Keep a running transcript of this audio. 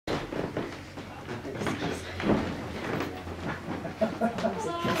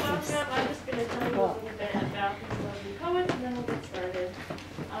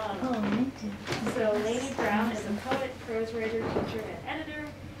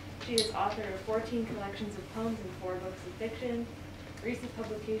She is author of 14 collections of poems and 4 books of fiction. Recent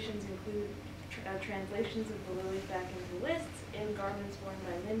publications include translations of the Lilies Back into Lists, In Garments Worn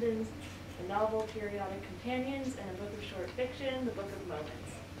by Lindens, a novel, Periodic Companions, and a book of short fiction, The Book of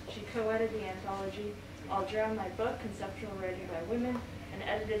Moments. She co-edited the anthology I'll Drown My Book, Conceptual Writing by Women, and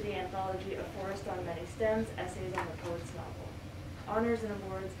edited the anthology A Forest on Many Stems, Essays on the Poet's Novel. Honors and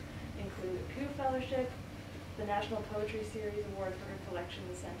awards include a Pew Fellowship, the National Poetry Series Award for her collection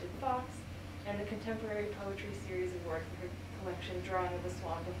The Scented Fox, and the Contemporary Poetry Series Award for her collection Drawing of a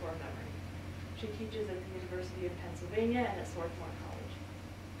Swan Before Memory. She teaches at the University of Pennsylvania and at Swarthmore College.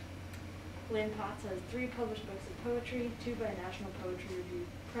 Lynne Potts has 3 published books of poetry, 2 by National Poetry Review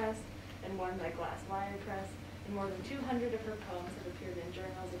Press, and 1 by Glass Lyre Press, and more than 200 of her poems have appeared in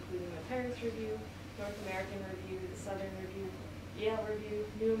journals including the Paris Review, North American Review, the Southern Review, Yale Review,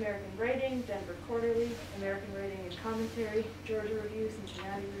 New American Writing, Denver Quarterly, American Writing and Commentary, Georgia Review,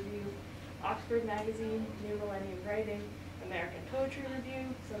 Cincinnati Review, Oxford Magazine, New Millennium Writing, American Poetry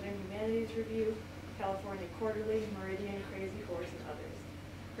Review, Southern Humanities Review, California Quarterly, Meridian, Crazy Horse, and others.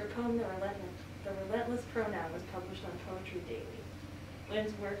 Her poem, The Relentless Pronoun, was published on Poetry Daily.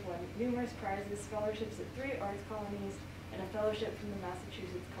 Lynne's work won numerous prizes, scholarships at 3 arts colonies, and a fellowship from the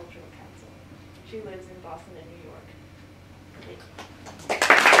Massachusetts Cultural Council. She lives in Boston and New York.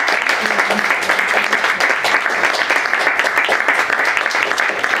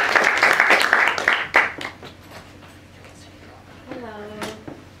 Hello.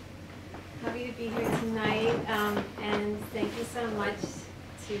 Happy to be here tonight, and thank you so much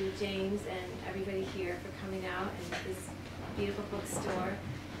to James and everybody here for coming out and this beautiful bookstore,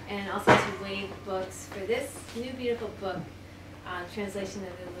 and also to Wave Books for this new beautiful book, translation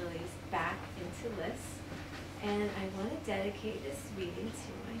of the Lilies Back into Lists. And I want to dedicate this reading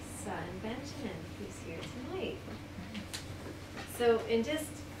to my son, Benjamin, who's here tonight. So in just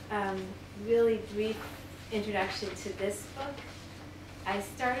really brief introduction to this book, I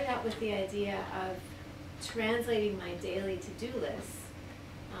started out with the idea of translating my daily to-do lists.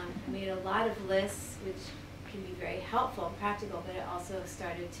 I made a lot of lists, which can be very helpful and practical, but it also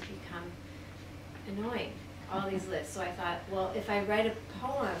started to become annoying, all these lists. So I thought, well, if I write a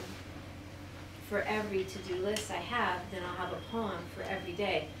poem for every to-do list I have, then I'll have a poem for every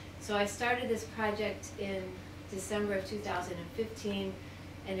day. So I started this project in December of 2015,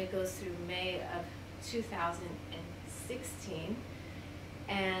 and it goes through May of 2016.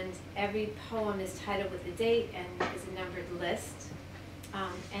 And every poem is titled with a date and is a numbered list.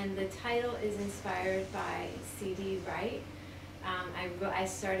 And the title is inspired by C.D. Wright. I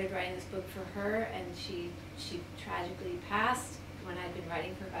started writing this book for her, and she tragically passed when I'd been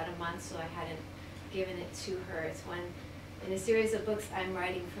writing for about a month, so I hadn't given it to her. It's one in a series of books I'm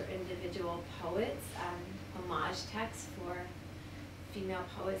writing for individual poets, homage texts for female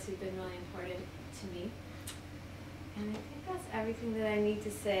poets who've been really important to me. And I think that's everything that I need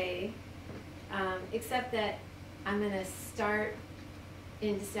to say, except that I'm going to start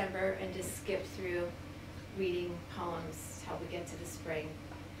in December and just skip through reading poems till we get to the spring,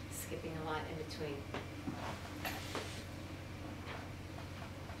 skipping a lot in between.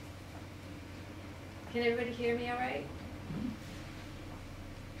 Can everybody hear me all right?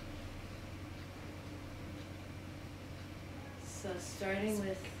 So starting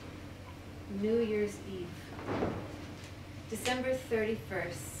with New Year's Eve, December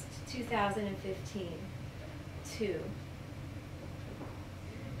 31st, 2015, 2.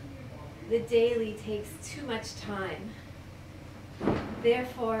 The daily takes too much time.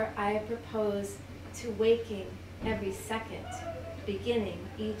 Therefore, I propose to waking every second, beginning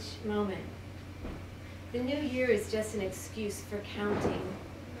each moment. The new year is just an excuse for counting.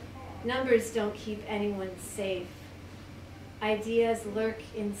 Numbers don't keep anyone safe. Ideas lurk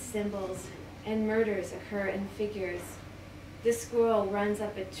in symbols, and murders occur in figures. The squirrel runs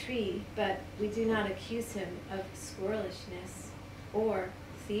up a tree, but we do not accuse him of squirrelishness, or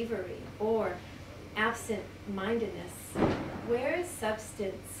thievery, or absent-mindedness. Where is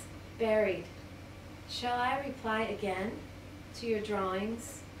substance buried? Shall I reply again to your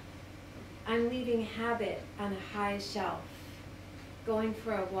drawings? I'm leaving habit on a high shelf, going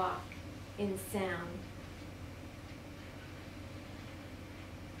for a walk in sound.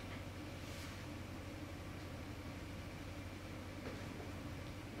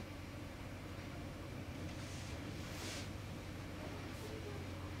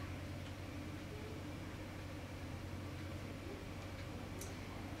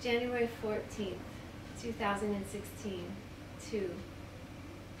 January 14th, 2016, 2.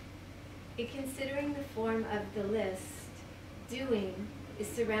 In considering the form of the list, doing is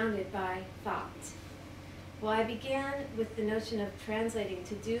surrounded by thought. Well, I began with the notion of translating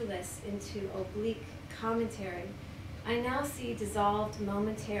to-do lists into oblique commentary. I now see dissolved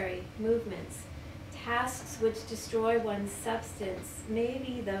momentary movements, tasks which destroy one's substance,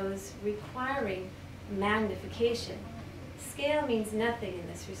 maybe those requiring magnification. Scale means nothing in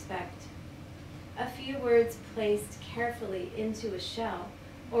this respect. A few words placed carefully into a shell,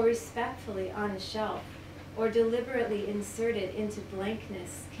 or respectfully on a shelf, or deliberately inserted into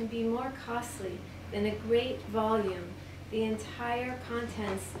blankness can be more costly than a great volume, the entire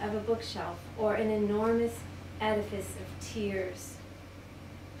contents of a bookshelf, or an enormous edifice of tears.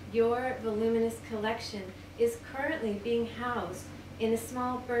 Your voluminous collection is currently being housed in a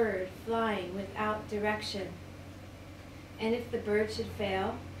small bird flying without direction. And if the bird should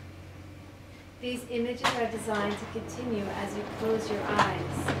fail, these images are designed to continue as you close your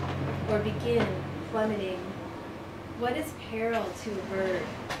eyes or begin plummeting. What is peril to a bird?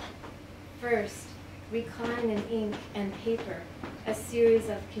 First, recline in ink and paper, a series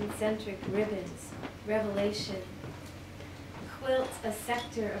of concentric ribbons, revelation. Quilt a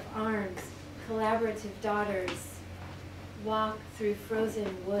sector of arms, collaborative daughters. Walk through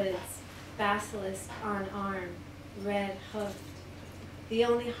frozen woods, basilisk on arm, red hoofed. The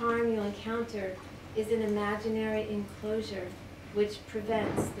only harm you'll encounter is an imaginary enclosure which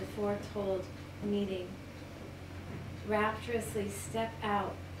prevents the foretold meeting. Rapturously step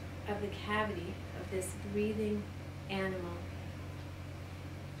out of the cavity of this breathing animal.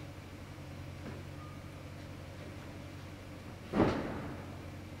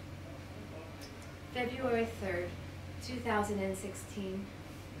 February 3rd, 2016.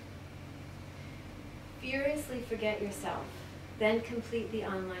 Furiously forget yourself, then complete the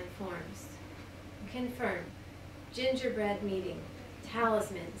online forms. Confirm. Gingerbread meeting,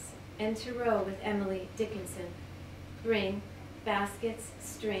 talismans, and tarot with Emily Dickinson. Bring baskets,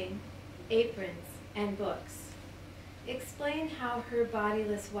 string, aprons, and books. Explain how her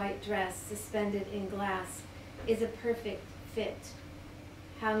bodiless white dress suspended in glass is a perfect fit.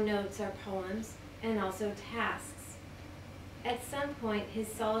 How notes are poems and also tasks. At some point, his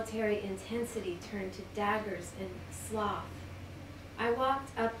solitary intensity turned to daggers and sloth. I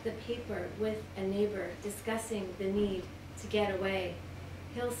walked up the paper with a neighbor discussing the need to get away.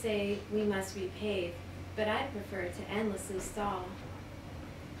 He'll say we must repave, but I prefer to endlessly stall.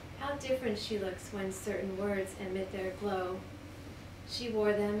 How different she looks when certain words emit their glow. She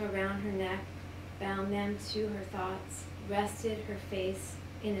wore them around her neck, bound them to her thoughts, rested her face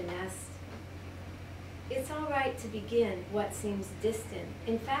in a nest. It's all right to begin what seems distant.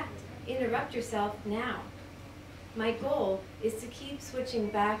 In fact, interrupt yourself now. My goal is to keep switching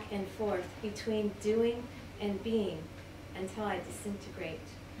back and forth between doing and being until I disintegrate.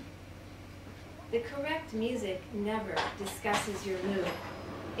 The correct music never discusses your mood.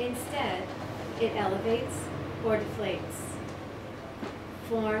 Instead, it elevates or deflates.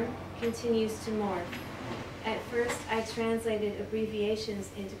 Form continues to morph. At first, I translated abbreviations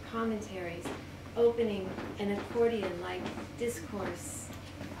into commentaries, opening an accordion-like discourse.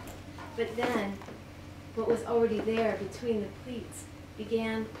 But then, what was already there between the pleats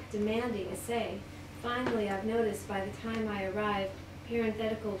began demanding a say. Finally, I've noticed by the time I arrive,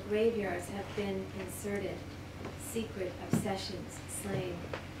 parenthetical graveyards have been inserted. Secret obsessions slain.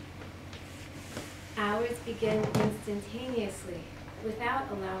 Hours begin instantaneously, without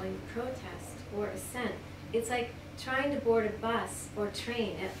allowing protest or assent. It's like trying to board a bus or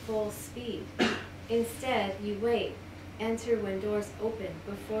train at full speed. Instead, you wait, enter when doors open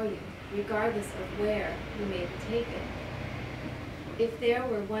before you, regardless of where you may be taken. If there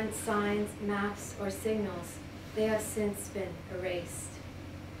were once signs, maps, or signals, they have since been erased.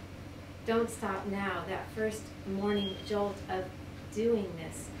 Don't stop now. That first morning jolt of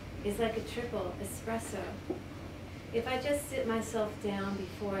doingness is like a triple espresso. If I just sit myself down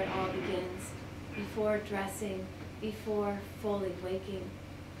before it all begins, before dressing, before fully waking,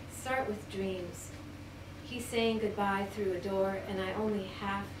 start with dreams. He's saying goodbye through a door and I only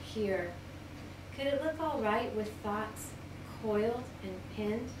half hear. Could it look all right with thoughts coiled and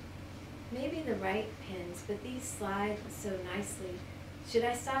pinned? Maybe the right pins, but these slide so nicely. Should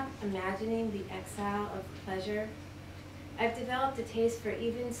I stop imagining the exile of pleasure? I've developed a taste for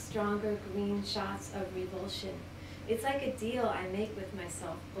even stronger green shots of revulsion. It's like a deal I make with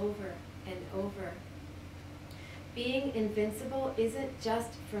myself over and over. Being invincible isn't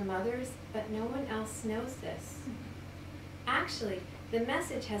just for mothers, but no one else knows this. Actually, the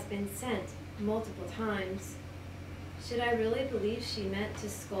message has been sent multiple times. Should I really believe she meant to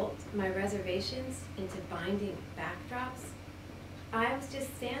sculpt my reservations into binding backdrops? I was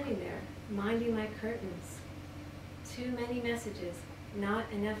just standing there, minding my curtains. Too many messages, not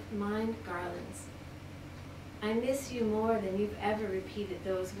enough mind garlands. I miss you more than you've ever repeated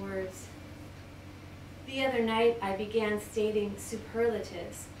those words. The other night I began stating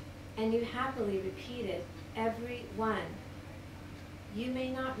superlatives, and you happily repeated every one. You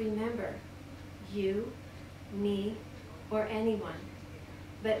may not remember, you, me, or anyone,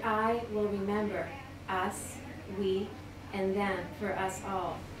 but I will remember us, we, and them for us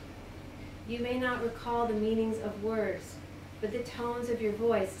all. You may not recall the meanings of words, but the tones of your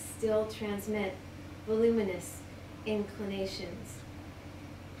voice still transmit voluminous inclinations.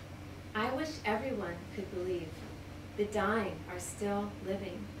 I wish everyone could believe the dying are still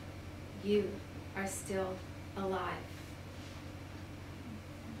living. You are still alive.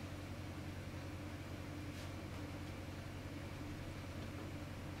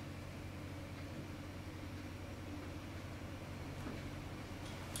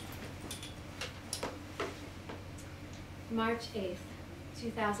 March 8th,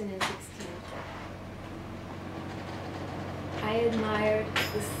 2016. I admired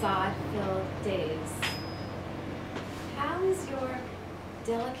the sod-filled days. How is your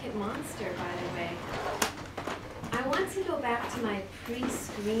delicate monster, by the way? I want to go back to my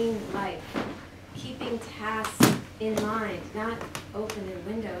pre-screen life, keeping tasks in mind, not opening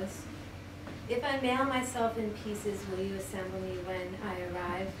windows. If I mail myself in pieces, will you assemble me when I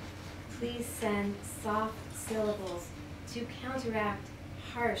arrive? Please send soft syllables to counteract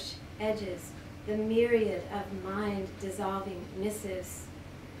harsh edges, the myriad of mind-dissolving missives.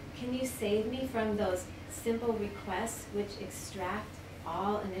 Can you save me from those simple requests which extract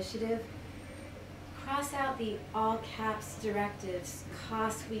all initiative? Cross out the all-caps directives,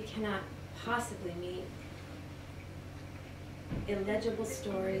 costs we cannot possibly meet. Illegible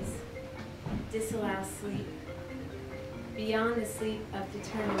stories, disallow sleep, beyond the sleep of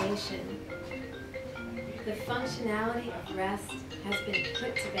determination. The functionality of rest has been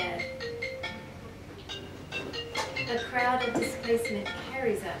put to bed. A crowd of displacement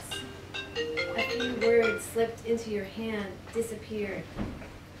carries us. A few words slipped into your hand, disappeared.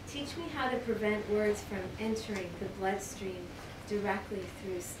 Teach me how to prevent words from entering the bloodstream directly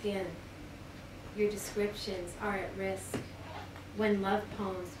through skin. Your descriptions are at risk. When love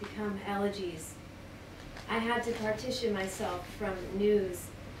poems become elegies, I had to partition myself from news.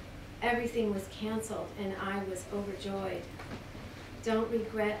 Everything was canceled and I was overjoyed. Don't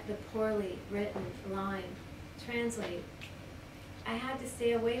regret the poorly written line. Translate. I had to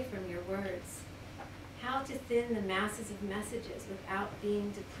stay away from your words. How to thin the masses of messages without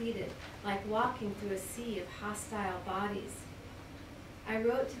being depleted, like walking through a sea of hostile bodies. I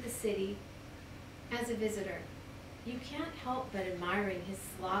wrote to the city as a visitor. You can't help but admiring his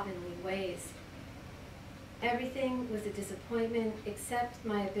slovenly ways. Everything was a disappointment except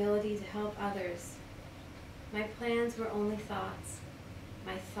my ability to help others. My plans were only thoughts.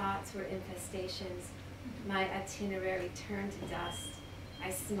 My thoughts were infestations. My itinerary turned to dust. I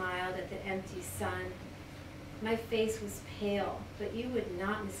smiled at the empty sun. My face was pale, but you would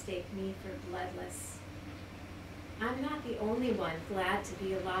not mistake me for bloodless. I'm not the only one glad to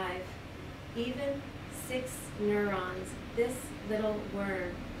be alive. Even 6 neurons, this little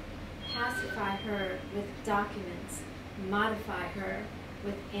worm, pacify her with documents, modify her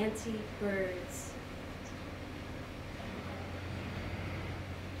with anti-birds.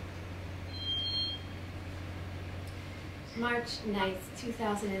 March 9th,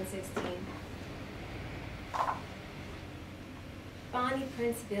 2016. Bonnie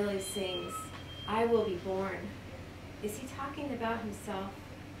Prince Billy sings, I will be born. Is he talking about himself?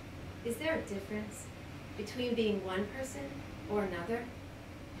 Is there a difference between being one person or another?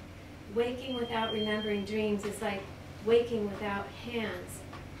 Waking without remembering dreams is like waking without hands.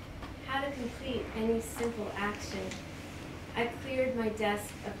 How to complete any simple action. I cleared my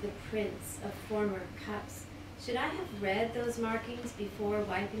desk of the prints of former cups. Should I have read those markings before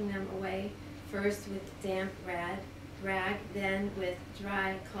wiping them away, first with damp rag, then with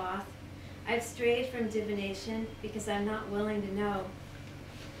dry cloth? I've strayed from divination because I'm not willing to know.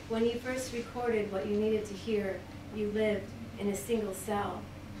 When you first recorded what you needed to hear, you lived in a single cell.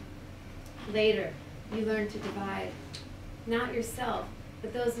 Later, you learned to divide. Not yourself,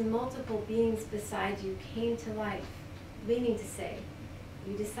 but those multiple beings beside you came to life, meaning to say,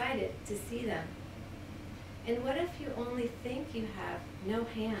 you decided to see them. And what if you only think you have no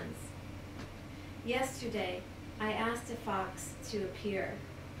hands? Yesterday, I asked a fox to appear.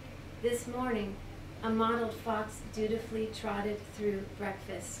 This morning, a mottled fox dutifully trotted through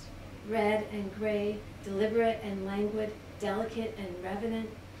breakfast, red and gray, deliberate and languid, delicate and revenant.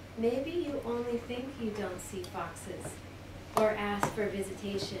 Maybe you only think you don't see foxes, or ask for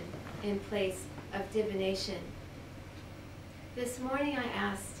visitation in place of divination. This morning I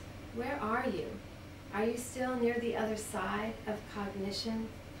asked, where are you? Are you still near the other side of cognition?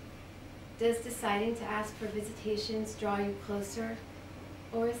 Does deciding to ask for visitations draw you closer,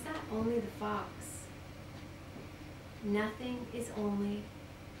 or is that only the fox? Nothing is only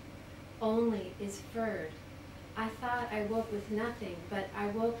is furred. I thought I woke with nothing, but I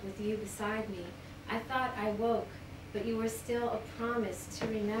woke with you beside me. I thought I woke, but you were still a promise to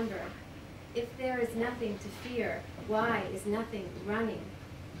remember. If there is nothing to fear, why is nothing running?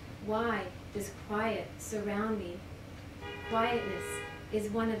 Why does quiet surround me? Quietness is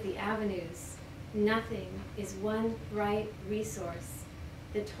one of the avenues. Nothing is one bright resource.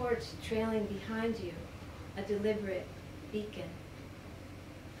 The torch trailing behind you, a deliberate beacon.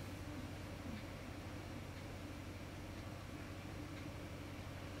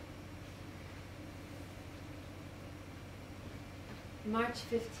 March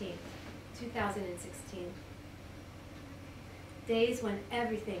 15th, 2016. Days when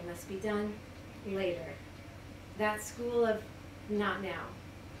everything must be done later. That school of not now.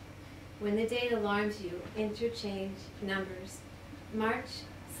 When the date alarms you, interchange numbers. March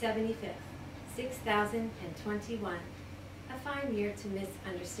 75th, 6021. A fine year to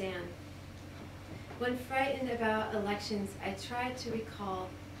misunderstand. When frightened about elections, I tried to recall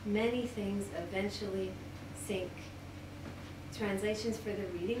many things eventually sink. Translations for the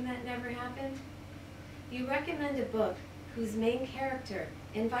reading that never happened. You recommend a book whose main character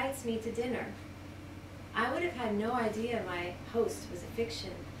invites me to dinner. I would have had no idea my host was a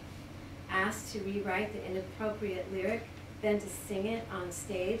fiction. Asked to rewrite the inappropriate lyric, then to sing it on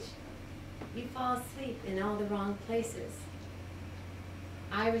stage. You fall asleep in all the wrong places.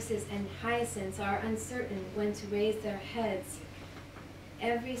 Irises and hyacinths are uncertain when to raise their heads.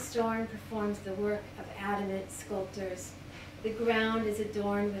 Every storm performs the work of adamant sculptors. The ground is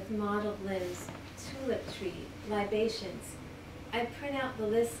adorned with mottled limbs, tulip tree, libations. I print out the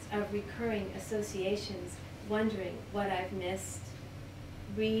list of recurring associations, wondering what I've missed.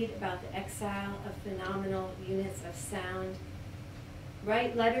 Read about the exile of phenomenal units of sound.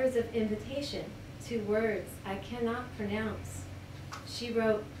 Write letters of invitation to words I cannot pronounce. She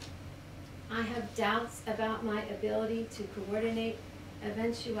wrote, I have doubts about my ability to coordinate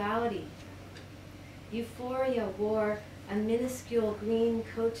eventuality. Euphoria wore a minuscule green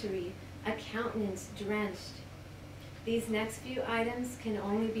coterie, a countenance drenched. These next few items can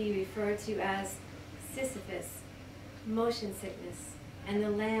only be referred to as Sisyphus, motion sickness, and the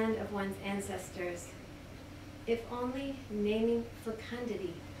land of one's ancestors. If only naming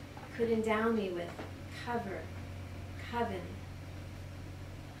fecundity could endow me with cover, coven.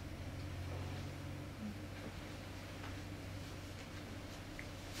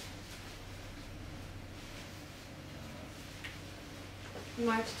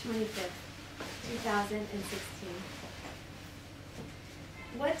 March 25th, 2016.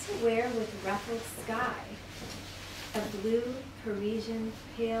 What to wear with ruffled sky? A blue Parisian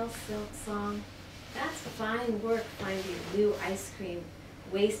pale silk song. That's fine work finding new ice cream,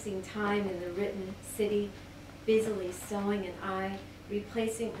 wasting time in the written city, busily sewing an eye,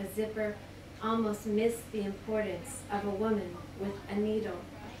 replacing a zipper, almost missed the importance of a woman with a needle,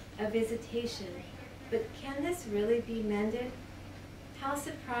 a visitation. But can this really be mended? How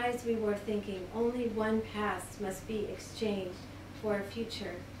surprised we were thinking only one past must be exchanged for a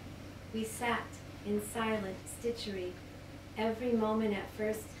future. We sat in silent stitchery, every moment at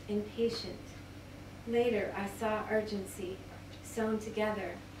first impatient. Later I saw urgency sewn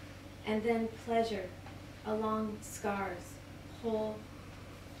together, and then pleasure along scars, whole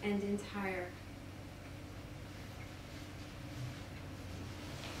and entire.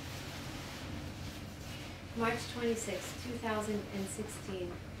 March 26,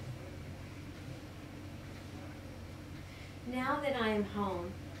 2016. Now that I am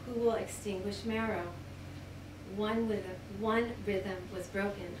home, who will extinguish marrow? One rhythm was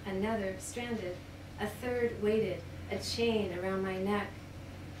broken, another stranded, a third weighted, a chain around my neck.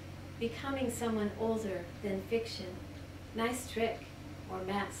 Becoming someone older than fiction. Nice trick, or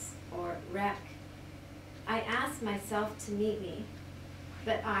mess, or wreck. I asked myself to meet me,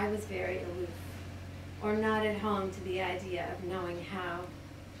 but I was very aloof, or not at home to the idea of knowing how.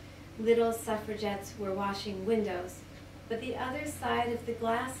 Little suffragettes were washing windows, but the other side of the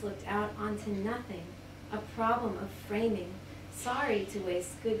glass looked out onto nothing, a problem of framing, sorry to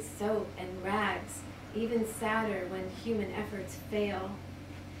waste good soap and rags, even sadder when human efforts fail.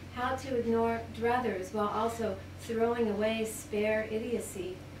 How to ignore druthers while also throwing away spare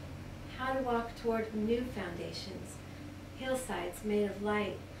idiocy. How to walk toward new foundations, hillsides made of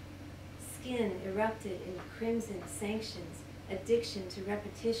light, skin erupted in crimson sanctions, addiction to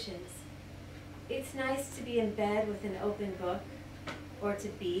repetitions. It's nice to be in bed with an open book, or to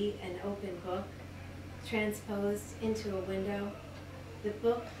be an open book. transposed into a window. The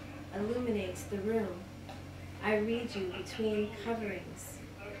book illuminates the room. I read you between coverings.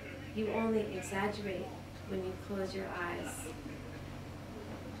 You only exaggerate when you close your eyes.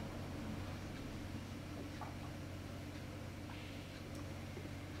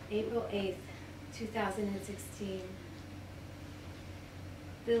 April 8th, 2016.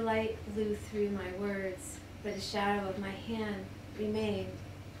 The light blew through my words, but a shadow of my hand remained.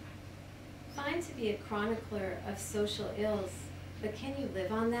 Fine to be a chronicler of social ills, but can you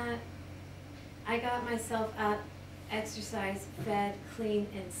live on that? I got myself up, exercised, fed, cleaned,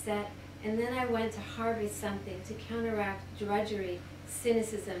 and set, and then I went to harvest something to counteract drudgery,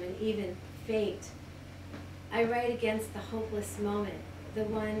 cynicism, and even fate. I write against the hopeless moment, the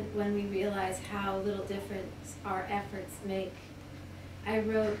one when we realize how little difference our efforts make. I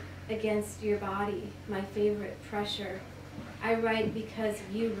wrote against your body, my favorite pressure. I write because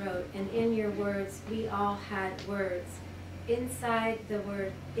you wrote, and in your words, we all had words. Inside the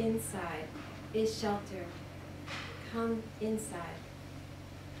word inside is shelter. Come inside.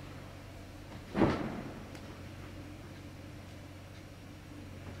 And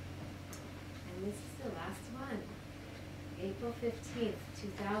this is the last one. April 15th,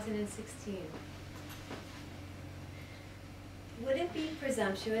 2016. Would it be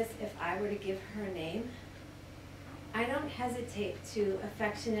presumptuous if I were to give her a name? I don't hesitate to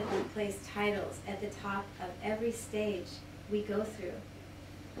affectionately place titles at the top of every stage we go through.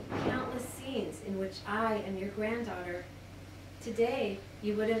 Countless scenes in which I am your granddaughter. Today,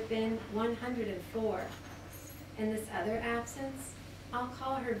 you would have been 104. In this other absence, I'll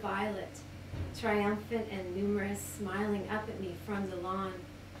call her Violet, triumphant and numerous, smiling up at me from the lawn,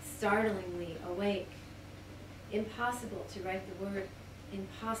 startlingly awake. Impossible to write the word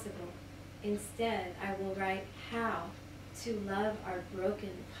impossible. Instead, I will write how to love our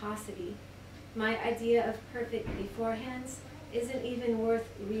broken paucity. My idea of perfect beforehands isn't even worth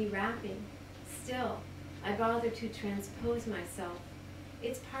rewrapping. Still, I bother to transpose myself.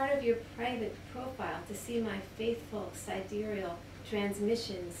 It's part of your private profile to see my faithful sidereal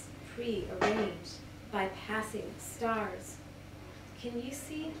transmissions pre-arranged by passing stars. Can you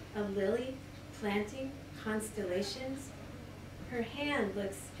see a lily planting constellations? Her hand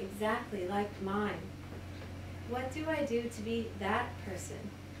looks exactly like mine. What do I do to be that person?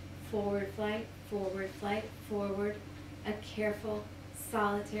 Forward flight, forward flight, forward, a careful,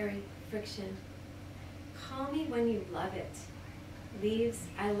 solitary friction. Call me when you love it. Leaves,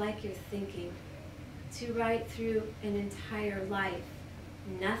 I like your thinking. To write through an entire life,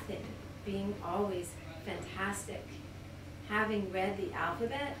 nothing being always fantastic. Having read the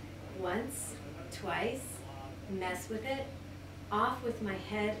alphabet once, twice, mess with it, off with my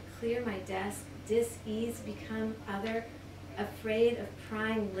head, clear my desk, dis-ease become other, afraid of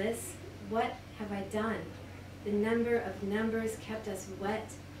prying lists. What have I done? The number of numbers kept us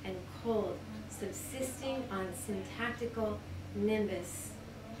wet and cold, subsisting on syntactical nimbus.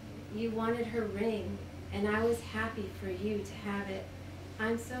 You wanted her ring, and I was happy for you to have it.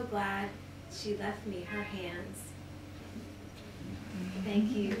 I'm so glad she left me her hands.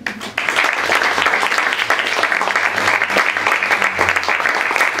 Thank you.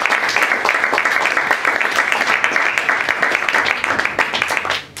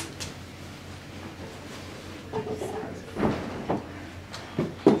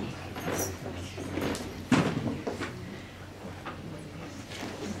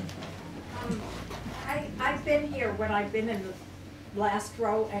 I've been here when I've been in the last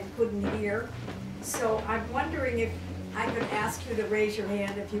row and couldn't hear, so I'm wondering if I could ask you to raise your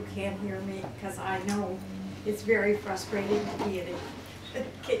hand if you can't hear me, because I know it's very frustrating to be in it.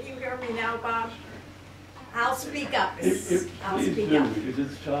 Can you hear me now, Bob? I'll speak up. I'll speak up. Because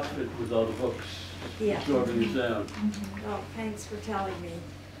it's tough with all the books absorbing the sound. Well, thanks for telling me.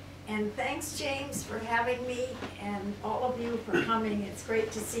 And thanks, James, for having me, and all of you for coming. It's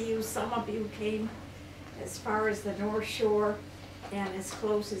great to see you. Some of you came as far as the North Shore and as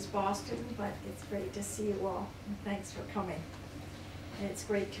close as Boston, but it's great to see you all. And thanks for coming. And it's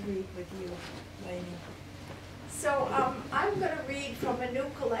great to read with you, Laynie. So I'm going to read from a new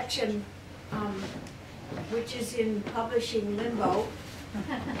collection, which is in publishing limbo.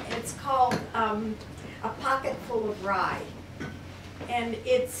 It's called A Pocket Full of Rye. And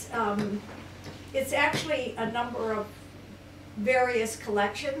it's actually a number of various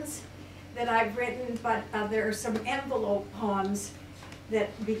collections that I've written, but there are some envelope poems that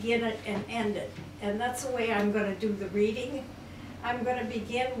begin it and end it. And that's the way I'm going to do the reading. I'm going to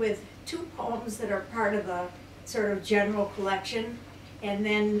begin with two poems that are part of the sort of general collection, and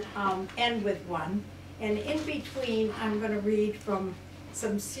then end with one. And in between, I'm going to read from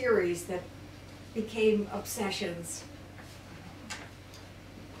some series that became obsessions.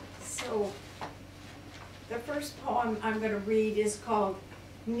 So the first poem I'm going to read is called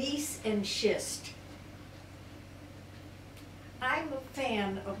Gneiss and Schist. I'm a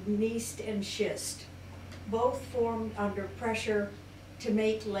fan of gneiss and schist, both formed under pressure to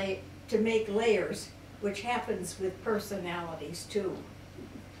make layers, which happens with personalities too.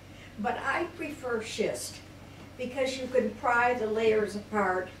 But I prefer schist because you can pry the layers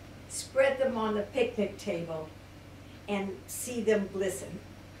apart, spread them on the picnic table, and see them glisten.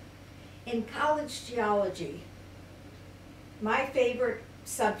 In college geology, my favorite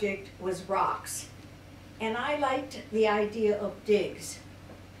subject was rocks, and I liked the idea of digs.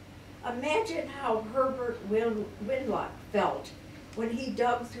 Imagine how Herbert Winlock felt when he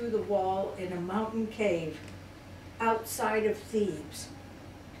dug through the wall in a mountain cave outside of Thebes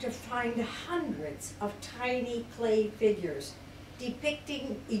to find hundreds of tiny clay figures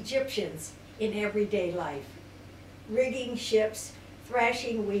depicting Egyptians in everyday life, rigging ships,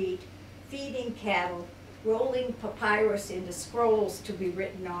 thrashing wheat, feeding cattle, rolling papyrus into scrolls to be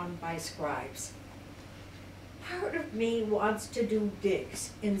written on by scribes. Part of me wants to do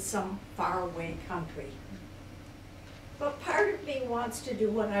digs in some faraway country. But part of me wants to do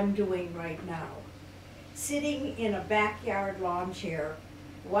what I'm doing right now, sitting in a backyard lawn chair,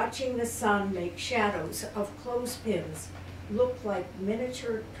 watching the sun make shadows of clothespins look like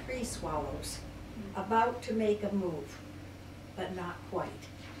miniature tree swallows, about to make a move, but not quite.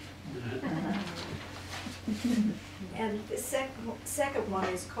 And the second one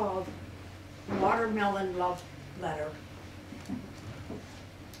is called Watermelon Love Letter.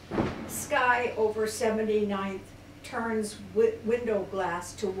 Sky over 79th turns window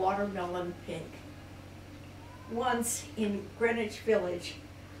glass to watermelon pink. Once in Greenwich Village,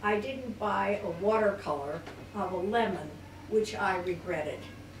 I didn't buy a watercolor of a lemon, which I regretted.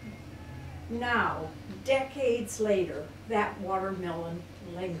 Now, decades later, that watermelon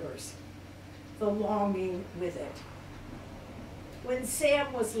lingers, the longing with it. When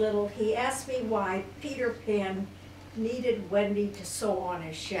Sam was little, he asked me why Peter Pan needed Wendy to sew on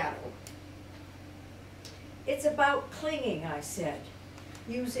his shadow. It's about clinging, I said,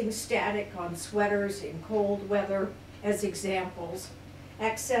 using static on sweaters in cold weather as examples,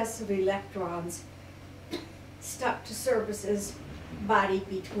 excess of electrons stuck to surfaces, body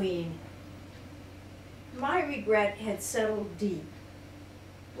between. My regret had settled deep,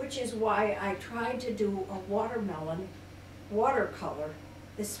 which is why I tried to do a watermelon watercolor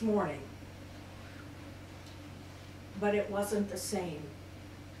this morning. But it wasn't the same.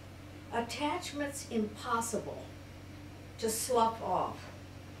 Attachment's impossible to slough off.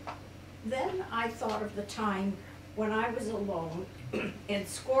 Then I thought of the time when I was alone and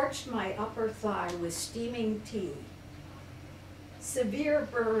scorched my upper thigh with steaming tea. Severe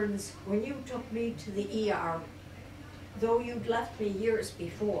burns when you took me to the ER, though you'd left me years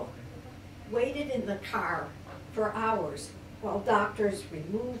before. Waited in the car for hours while doctors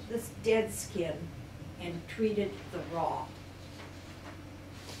removed the dead skin and treated the raw.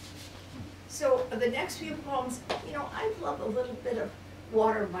 So the next few poems, you know, I love a little bit of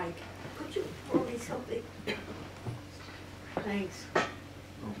water, Mike. Could you pour me something? Thanks.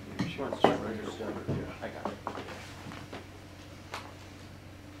 She wants to start right here. I got it.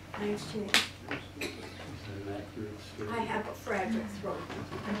 Thanks, Jane. Is that an accurate statement? I have a fragile throat.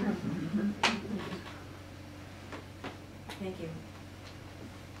 Thank you.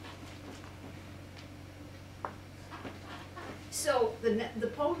 So the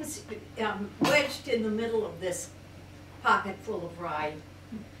poems wedged in the middle of this pocket full of rye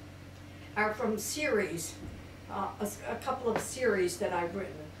are from series, a couple of series that I've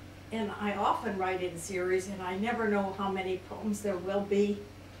written. And I often write in series, and I never know how many poems there will be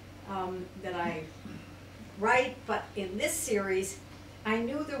that I write. But in this series, I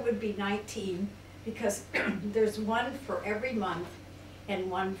knew there would be 19 because there's one for every month and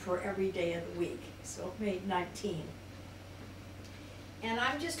one for every day of the week. So it made 19. And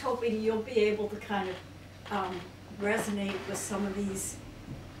I'm just hoping you'll be able to kind of resonate with some of these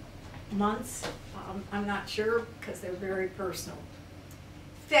months. I'm not sure because they're very personal.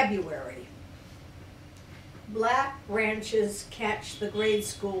 February. Black branches catch the grade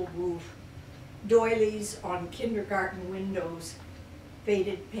school roof. Doilies on kindergarten windows,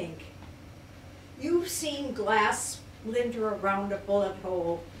 faded pink. You've seen glass splinter around a bullet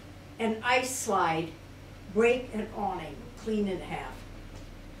hole, an ice slide break an awning clean in half.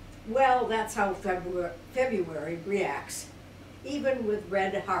 Well, that's how February reacts, even with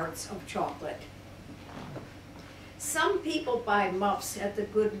red hearts of chocolate. Some people buy muffs at the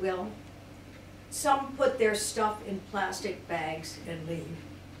Goodwill. Some put their stuff in plastic bags and leave.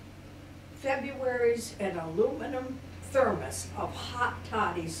 February's an aluminum thermos of hot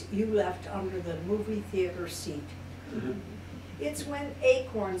toddies you left under the movie theater seat. It's when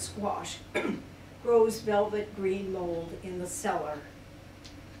acorn squash grows velvet green mold in the cellar,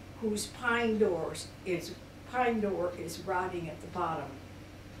 whose pine door is rotting at the bottom.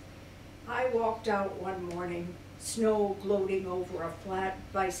 I walked out one morning, snow gloating over a flat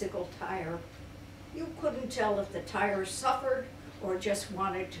bicycle tire. You couldn't tell if the tire suffered or just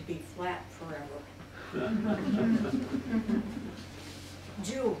wanted to be flat forever.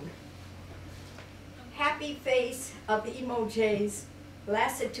 June. Happy face of emojis,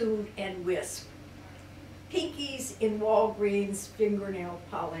 lassitude and wisp. Pinkies in Walgreens fingernail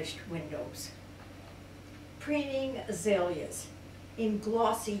polished windows. Preening azaleas in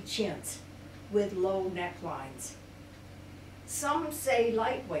glossy chintz with low necklines. Some say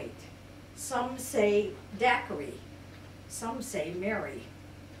lightweight, some say daiquiri, some say merry.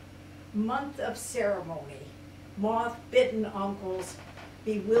 Month of ceremony, moth-bitten uncles,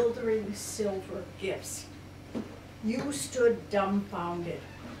 bewildering silver gifts. You stood dumbfounded,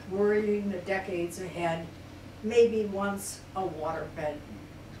 worrying the decades ahead, maybe once a waterbed.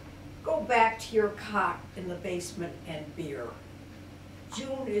 Go back to your cot in the basement and beer.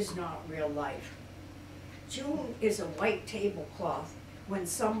 June is not real life. June is a white tablecloth when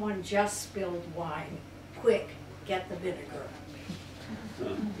someone just spilled wine. Quick, get the vinegar.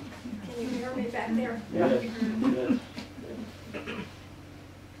 Can you hear me back there? Yes, yes.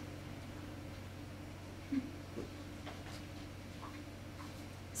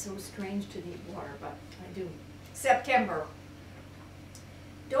 So strange to need water, but I do. September.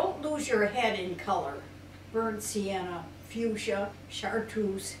 Don't lose your head in color. Burnt sienna, fuchsia,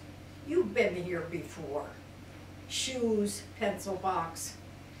 chartreuse. You've been here before. Shoes, pencil box.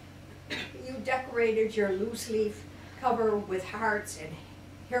 You decorated your loose leaf cover with hearts and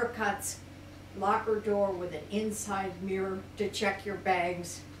haircuts, locker door with an inside mirror to check your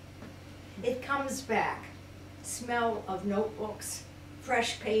bags. It comes back. Smell of notebooks,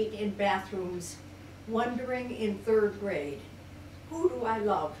 fresh paint in bathrooms, wondering in 3rd grade. Who do I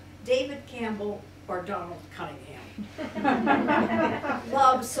love, David Campbell or Donald Cunningham?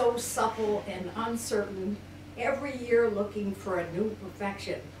 Love so supple and uncertain, every year looking for a new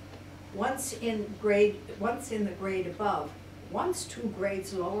perfection. Once in the grade above, once 2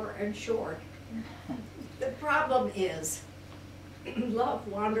 grades lower and short. The problem is, love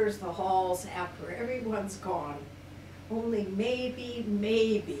wanders the halls after everyone's gone. Only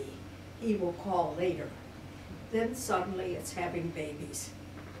maybe he will call later. Then suddenly it's having babies.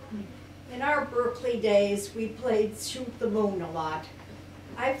 In our Berkeley days, we played shoot the moon a lot.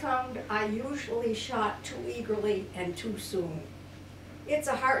 I found I usually shot too eagerly and too soon. It's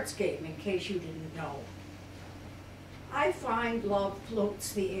a hearts game, in case you didn't know. I find love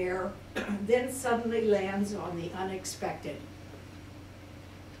floats the air, then suddenly lands on the unexpected.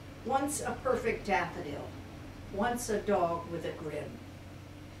 Once a perfect daffodil, once a dog with a grin.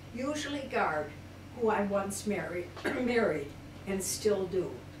 Usually Guard, who I once married and still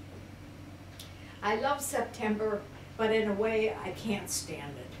do. I love September, but in a way I can't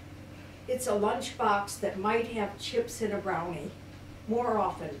stand it. It's a lunchbox that might have chips in a brownie, more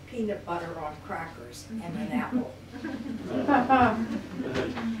often peanut butter on crackers and an apple.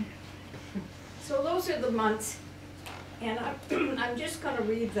 So those are the months, and I'm just going to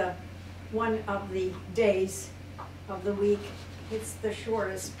read the one of the days of the week. It's the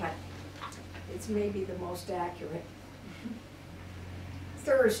shortest, but it's maybe the most accurate.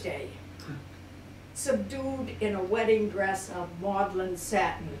 Thursday. Subdued in a wedding dress of maudlin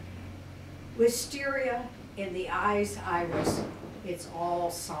satin. Wisteria in the eye's iris, it's all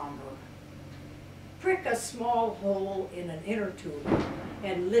somber. Prick a small hole in an inner tube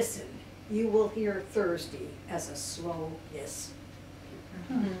and listen. You will hear Thursday as a slow hiss.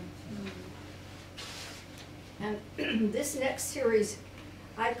 And this next series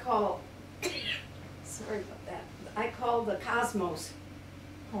I call, sorry about that, I call the Cosmos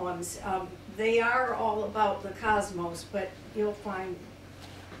poems. They are all about the cosmos, but you'll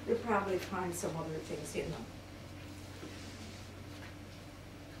probably find some other things in them.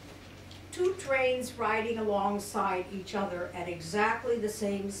 2 trains riding alongside each other at exactly the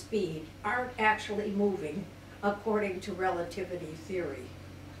same speed aren't actually moving according to relativity theory.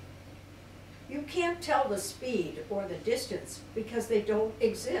 You can't tell the speed or the distance because they don't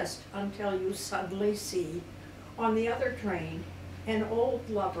exist until you suddenly see on the other train an old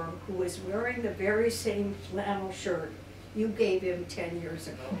lover who is wearing the very same flannel shirt you gave him 10 years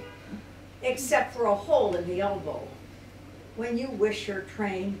ago, except for a hole in the elbow, when you wish your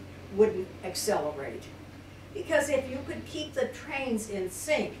train wouldn't accelerate. Because if you could keep the trains in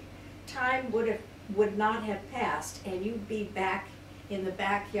sync, time would not have passed, and you'd be back in the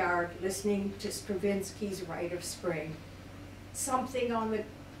backyard listening to Stravinsky's Rite of Spring. Something on the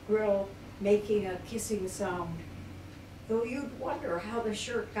grill making a kissing sound, though you'd wonder how the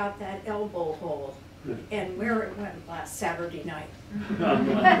shirt got that elbow hole and where it went last Saturday night.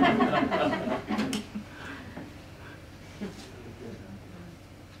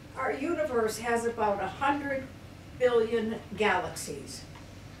 Our universe has about 100 billion galaxies,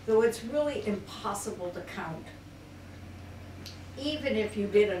 though it's really impossible to count. Even if you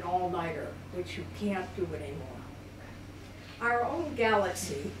did an all-nighter, which you can't do anymore. Our own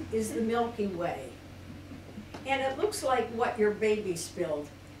galaxy is the Milky Way, and it looks like what your baby spilled,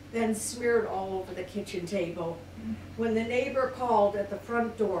 then smeared all over the kitchen table when the neighbor called at the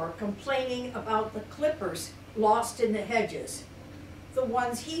front door complaining about the clippers lost in the hedges, the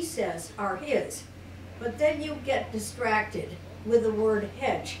ones he says are his. But then you get distracted with the word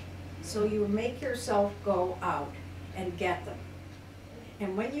hedge, so you make yourself go out and get them.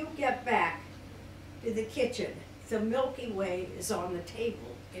 And when you get back to the kitchen, the Milky Way is on the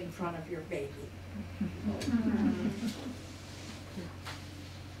table in front of your baby.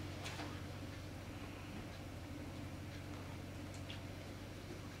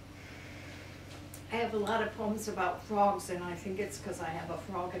 I have a lot of poems about frogs, and I think it's because I have a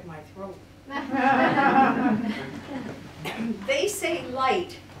frog in my throat. They say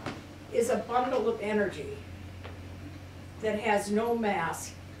light is a bundle of energy that has no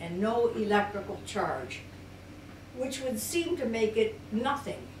mass and no electrical charge, which would seem to make it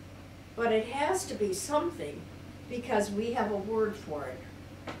nothing. But it has to be something because we have a word for it.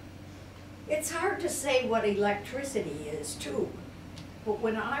 It's hard to say what electricity is, too. But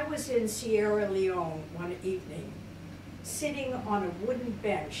when I was in Sierra Leone one evening, sitting on a wooden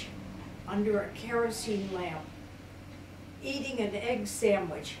bench under a kerosene lamp, eating an egg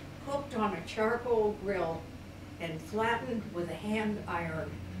sandwich cooked on a charcoal grill and flattened with a hand iron,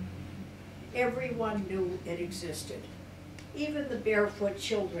 everyone knew it existed. Even the barefoot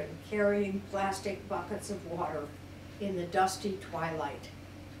children carrying plastic buckets of water in the dusty twilight.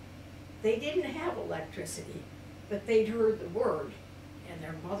 They didn't have electricity, but they'd heard the word, and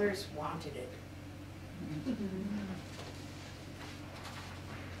their mothers wanted it.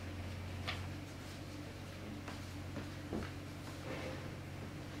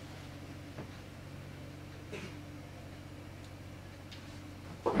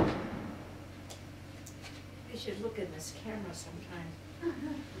 I should look in this camera sometime.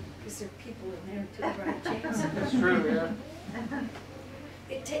 Because there are people in there to the right, James. That's true,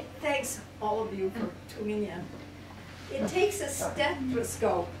 yeah. Thanks all of you for tuning in. It takes a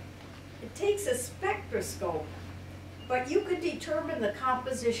stethoscope. It takes a spectroscope. But you could determine the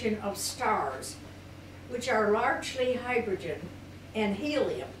composition of stars, which are largely hydrogen and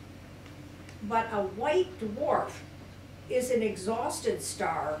helium. But a white dwarf is an exhausted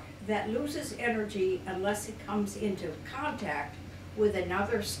star that loses energy unless it comes into contact with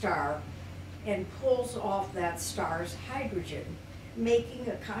another star and pulls off that star's hydrogen, making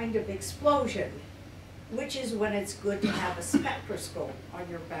a kind of explosion, which is when it's good to have a spectroscope on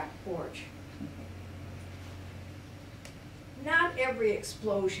your back porch. Not every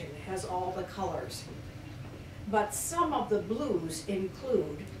explosion has all the colors, but some of the blues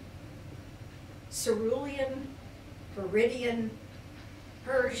include cerulean, viridian,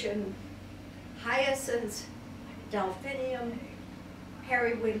 Persian, hyacinth, delphinium,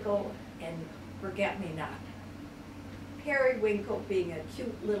 periwinkle, and forget-me-not. Periwinkle being a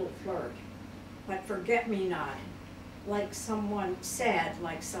cute little flirt, but forget-me-not, like someone sad,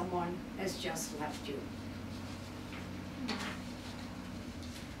 like someone has just left you.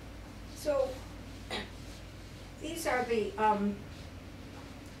 So, these are the,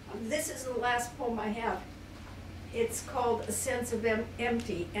 this is the last poem I have. It's called A Sense of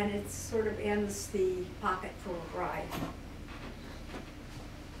Empty, and it sort of ends the pocket full of rye.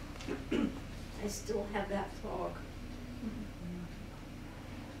 I still have that frog.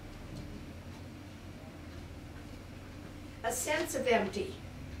 A sense of empty.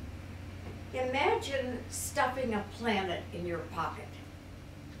 Imagine stuffing a planet in your pocket.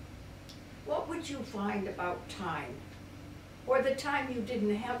 What would you find about time? Or the time you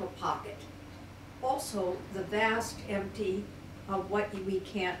didn't have a pocket? Also, the vast empty of what we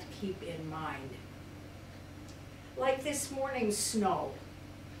can't keep in mind. Like this morning's snow,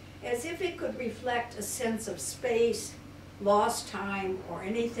 as if it could reflect a sense of space, lost time, or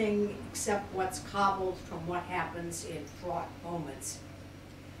anything except what's cobbled from what happens in fraught moments.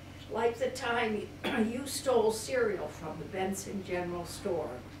 Like the time you stole cereal from the Benson General Store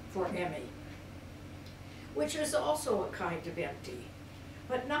for Emmy, which is also a kind of empty.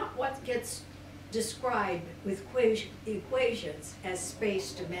 but not what gets described with equations as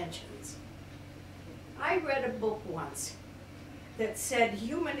space dimensions. I read a book once that said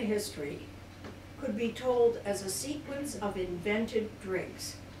human history could be told as a sequence of invented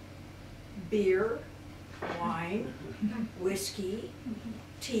drinks: beer, wine, whiskey,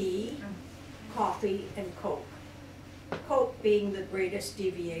 tea, coffee, and Coke. Coke being the greatest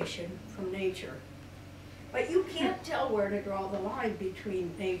deviation from nature. But you can't tell where to draw the line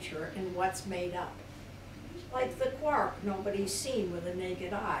between nature and what's made up. Like the quark nobody's seen with a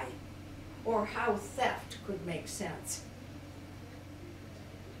naked eye, or how theft could make sense.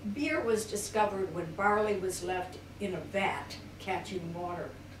 Beer was discovered when barley was left in a vat catching water.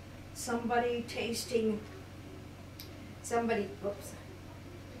 Somebody tasting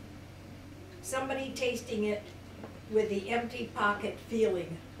it with the empty pocket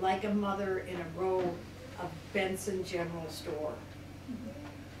feeling like a mother in a row of Benson General Store.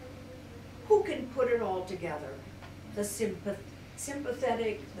 Who can put it all together? The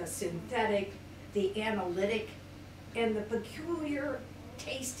sympathetic, the synthetic, the analytic, and the peculiar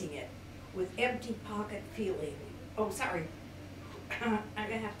tasting it with empty pocket feeling. Oh, sorry, I'm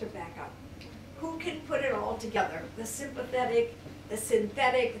gonna have to back up. Who can put it all together? The sympathetic, the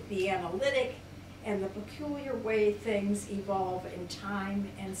synthetic, the analytic, and the peculiar way things evolve in time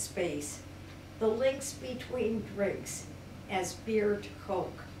and space. The links between drinks, as beer to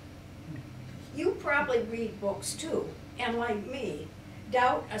Coke. You probably read books too, and like me,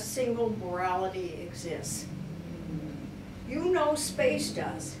 doubt a single morality exists. You know space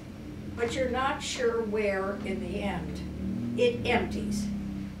does, but you're not sure where in the end. It empties,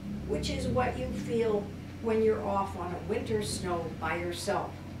 which is what you feel when you're off on a winter snow by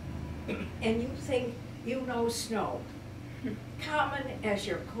yourself, and you think you know snow, common as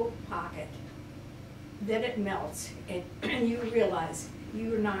your coat pocket. Then it melts, and you realize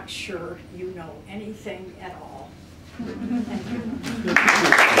you're not sure you know anything at all. Thank you.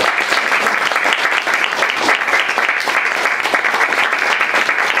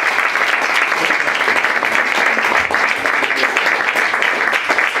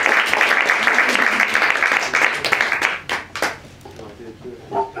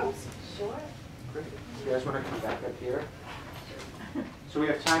 You guys want to come back up here? So we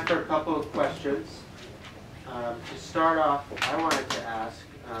have time for a couple of questions. To start off, I wanted to ask,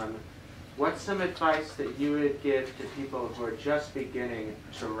 what's some advice that you would give to people who are just beginning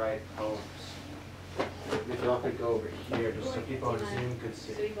to write poems? If y'all could go over here, just so people on Zoom could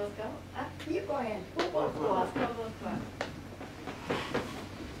see. Should we both go? You go ahead. We'll both go Let's up. go both up.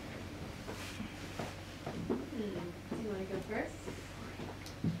 Do you want to go first?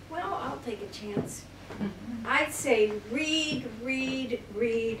 Well, I'll take a chance. I'd say read, read,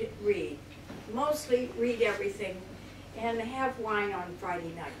 read, read. Mostly read everything and have wine on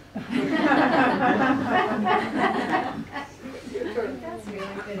Friday night. That's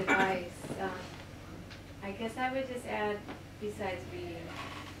really good advice. I guess I would just add, besides reading,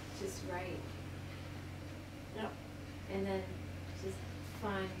 just write. Yep. And then just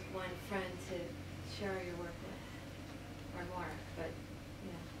find one friend to share your work with, or more. But,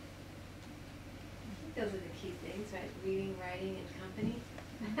 you know, I think those are the key things, right? Reading, writing, and company.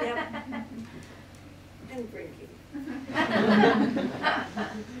 Yep. And drinking.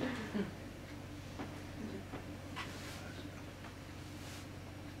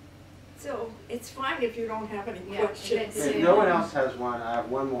 So it's fine if you don't have any questions. If no one else has one, I have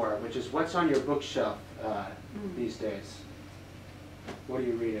one more, which is what's on your bookshelf these days? What are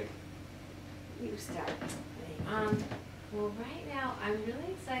you reading? You start. Well, right now, I'm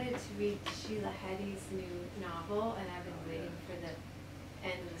really excited to read Sheila Heti's new novel, and I've been waiting for the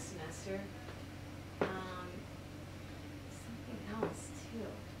end of the semester. Something else,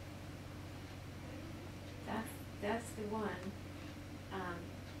 too. That's the one.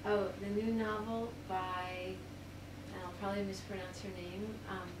 Oh, the new novel by, and I'll probably mispronounce her name.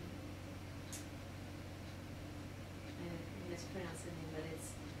 I mispronounce the name, but it's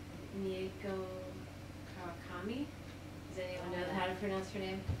Mieko Kawakami. Does anyone know how to pronounce her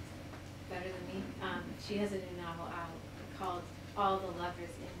name better than me? She has a new novel out called All the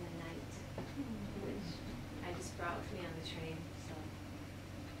Lovers in the Night, which I just brought with me on the train, so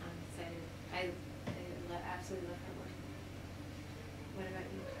I'm excited. I absolutely love her work. What about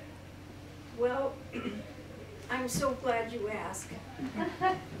you? Well, I'm so glad you asked,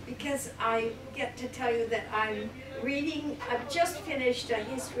 because I get to tell you that I've just finished a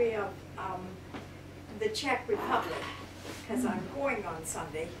history of the Czech Republic, because I'm going on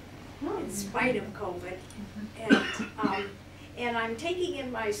Sunday, in spite of COVID, and I'm taking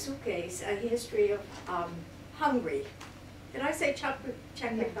in my suitcase a history of Hungary, Did I say Czech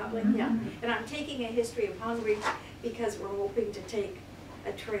Republic? Yeah. And I'm taking a history of Hungary because we're hoping to take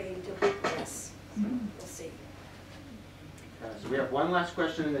a train to Bucharest. So we'll see. So we have one last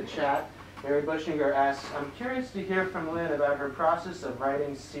question in the chat. Mary Bushinger asks, I'm curious to hear from Lynne about her process of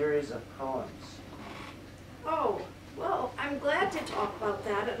writing series of poems. Oh, well, I'm glad to talk about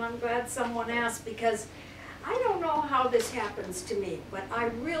that, and I'm glad someone asked, because I don't know how this happens to me, but I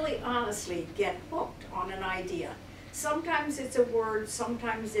really honestly get hooked on an idea. Sometimes it's a word,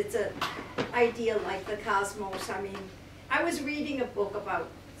 sometimes it's an idea like the cosmos. I mean, I was reading a book about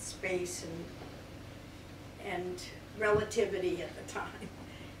space and relativity at the time.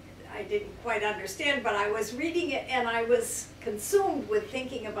 I didn't quite understand, but I was reading it and I was consumed with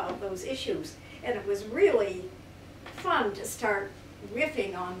thinking about those issues. And it was really fun to start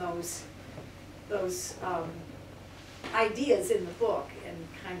riffing on those ideas in the book and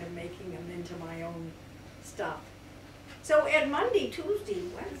kind of making them into my own stuff. So at Monday, Tuesday,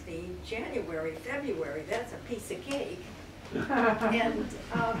 Wednesday, January, February, that's a piece of cake.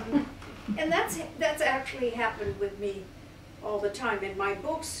 And that's actually happened with me all the time. In my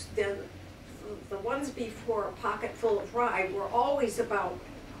books, the ones before A Pocket Full of Rye were always about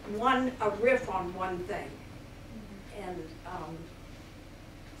a riff on one thing. And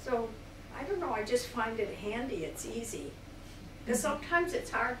so, I don't know, I just find it handy, it's easy. Because sometimes it's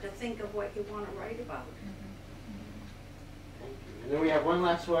hard to think of what you want to write about. Thank you. And then we have one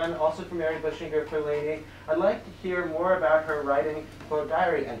last one, also from Mary Bushinger for Laynie. I'd like to hear more about her writing for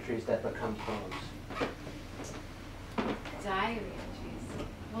diary entries that become poems. Diary entries.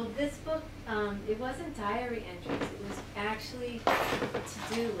 Well, this book, it wasn't diary entries. It was actually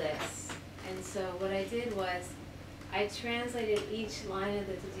to-do lists. And so what I did was I translated each line of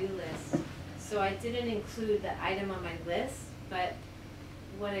the to-do list. So I didn't include the item on my list, but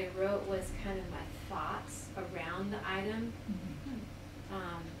what I wrote was kind of my thoughts around the item.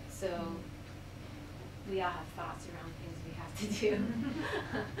 So we all have thoughts around things we have to do.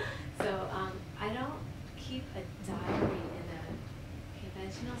 So I don't keep a diary in a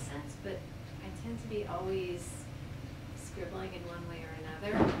conventional sense, but I tend to be always scribbling in one way or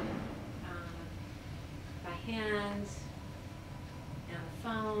another, by hand, on the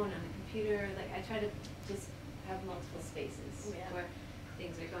phone, on the computer. Like I try to just have multiple spaces where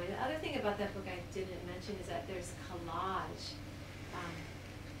things are going. The other thing about that book I didn't mention is that there's collage.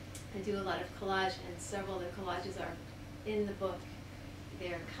 I do a lot of collage, and several of the collages are in the book.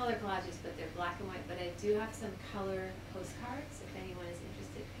 They're color collages, but they're black and white. But I do have some color postcards. If anyone is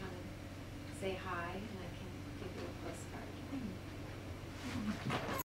interested, come and say hi, and I can give you a postcard.